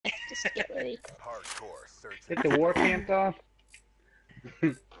Get ready. Get the war pants off.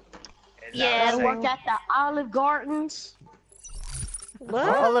 Yeah, I work at the Olive Gardens. What?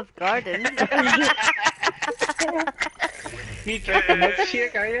 Olive Garden. You drinking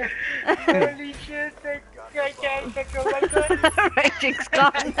milkshake, are you? Holy shit, I can't control myself. Raging's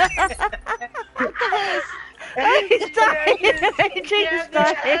gone. He's dying. Raging's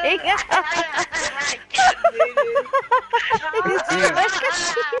dying. I can't do this.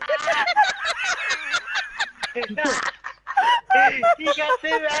 He got the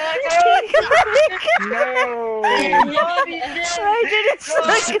No! Raging is so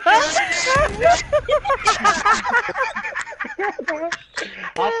good.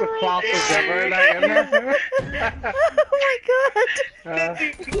 Lots of floppers ever like in there. Oh my god.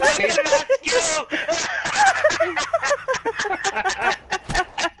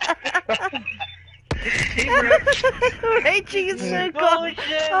 Raging is so good.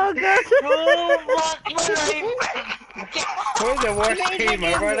 Oh god. Who's the worst team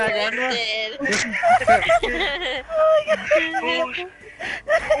ever like in there? Oh my god.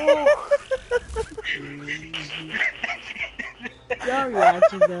 Your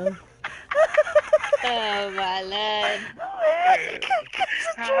reaction though. Oh my lord.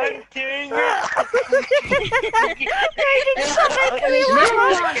 I'm doing it. I can't play right now.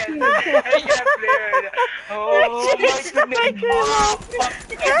 Oh my goodness.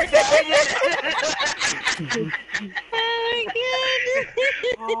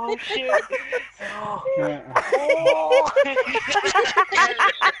 Oh shit.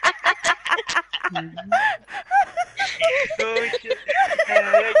 Oh shit. I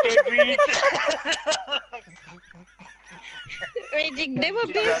can't breathe. Raging, they were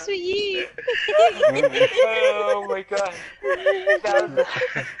best for you. Oh my god.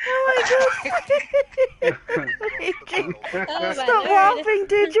 Raging. Oh, Stop laughing,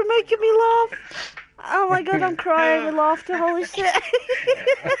 dude. You're making me laugh. Oh my god, I'm crying with laughter. Holy shit.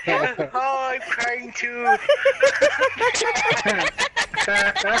 Oh, I'm crying too.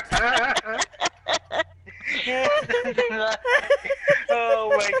 Oh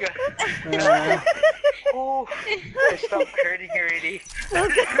my god. Oh, I stopped hurting already.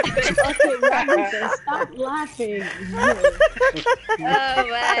 Okay, Robinson, stop laughing. Oh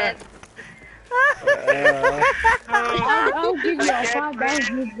man. I'll give y'all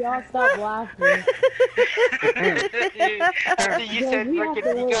 $5 if y'all stop laughing. After you said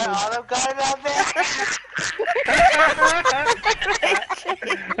freaking you got Olive Garden out there.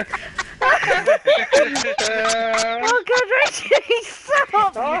 Oh god, Raging,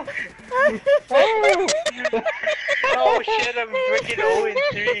 stop. Oh shit, I'm freaking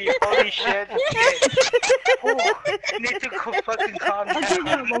 0-3. Holy shit. Oh, need to go fucking calm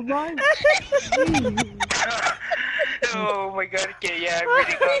down. Oh my god, okay, yeah, I'm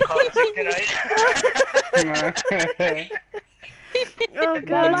really gonna call sick tonight. Oh That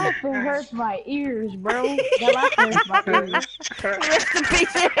god. laughing hurts my ears, bro. That laughing hurts my ears. Rest in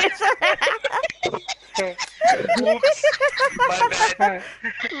peace. Oops, my bad.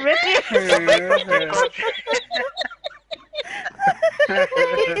 Rip it.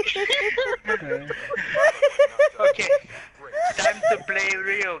 Okay, time to play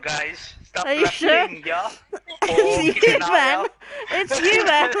real, guys. Stop Are you laughing, sure? yeah? It's you, man. It's you,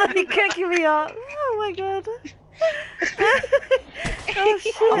 man. You're cracking me up. Oh my god. Oh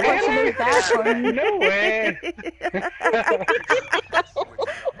shit. Really? That one. No way!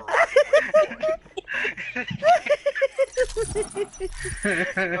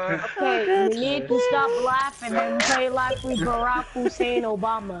 Okay, we need to stop laughing and play like we Barack Hussein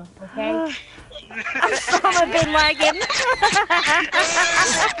Obama, okay? Osama bin Laden.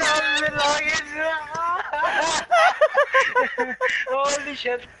 Holy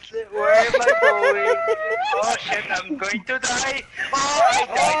shit, where am I going? Oh shit, I'm going to die. Oh, I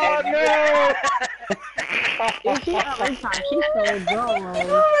died. She's so grown. Oh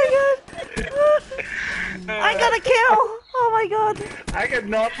my god. I got a kill. Oh my god. I got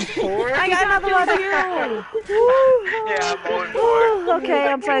nothing for I got another one. Yeah, I'm on board. Okay,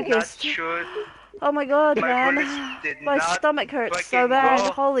 I'm Not focused. sure. Oh my god, My man. bullets did My not stomach hurts so fucking bad.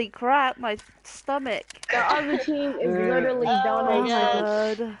 go. Holy crap, my stomach. The other team is literally Oh done my Oh on my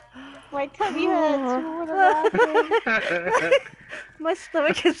her. god. My tummy hurts. My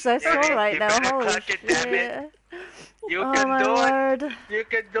stomach is so sore right you now. better Holy cut it, damn it. shit. You Oh can my do word. it. You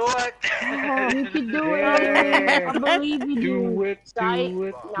can do it. You can do Yeah. it. I believe you Do do. it, Sight, do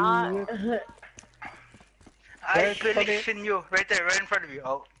it, not. do it. I believe in you. Right there, right in front of you.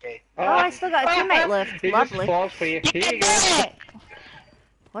 Oh, okay. Oh, I still got a teammate left. He just Lovely. falls for you. Here you go.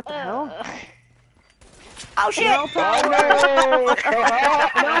 What the hell? Oh shit! No power. Oh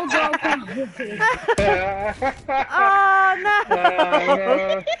no! No go Oh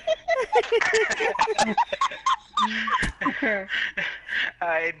no!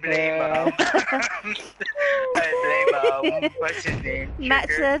 I blame what's his name? Matt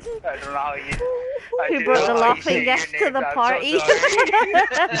Trigger? said, I don't know how you. who brought the laughing gas to the party?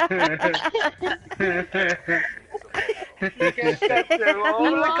 Oh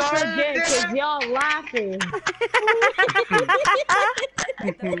You my lost god! again because y'all laughing.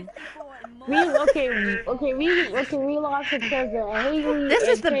 We lost because Haley. This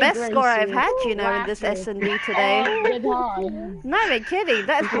is and the Kate best score I've Gracie had, you know, in this laughing S&D today. all the time. Not even kidding,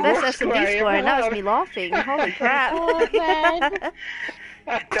 that's the best S&D score, and that was me laughing. Holy crap. Oh man.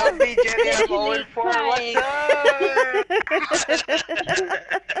 Don't be Jenny, I'm 0 4. What's up?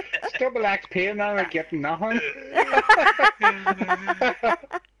 Still relax, Peter, now we're getting nothing.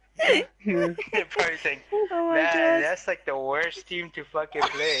 They're probably saying, Oh my man, god. that's like the worst team to fucking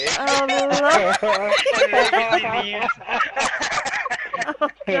play. Oh lord. Oh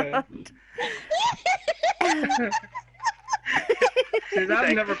god. See,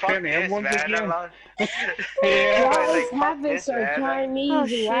 I've never played him once again. Y'all Like, is having some Oh, Chinese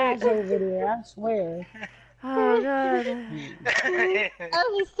shit. laughs over there, I swear. Oh god.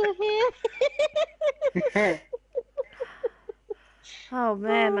 Oh, he's still here. Oh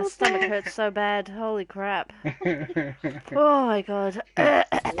man, my stomach hurts so bad. Holy crap. Oh my god. I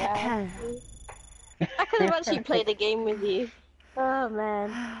could have actually played a game with you. Oh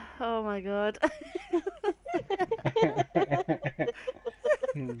man. Oh my god.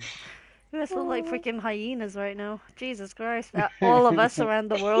 We must look like freaking hyenas right now. Jesus Christ. All of us around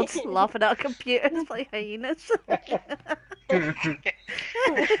the world laughing at our computers like hyenas.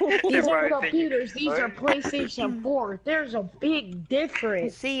 These are computers, these are PlayStation 4. There's a big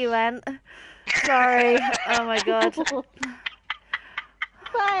difference. See you, Ant. Sorry. Oh my god.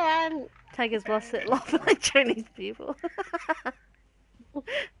 Bye, Anne. Tiger's lost it laughing like Chinese people.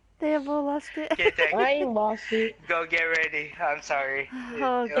 They have all lost it. Okay, Tech, I ain't lost it. go get ready. I'm sorry.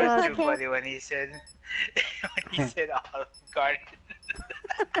 Oh, It was God. too funny when he said, Olive Garden.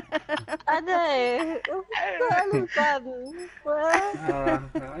 I know. Olive Garden. What?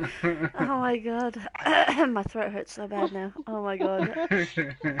 Oh my god. My throat hurts so bad now. Oh my god.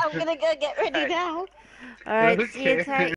 I'm gonna go get ready now. Alright, see you, Okay. Tech.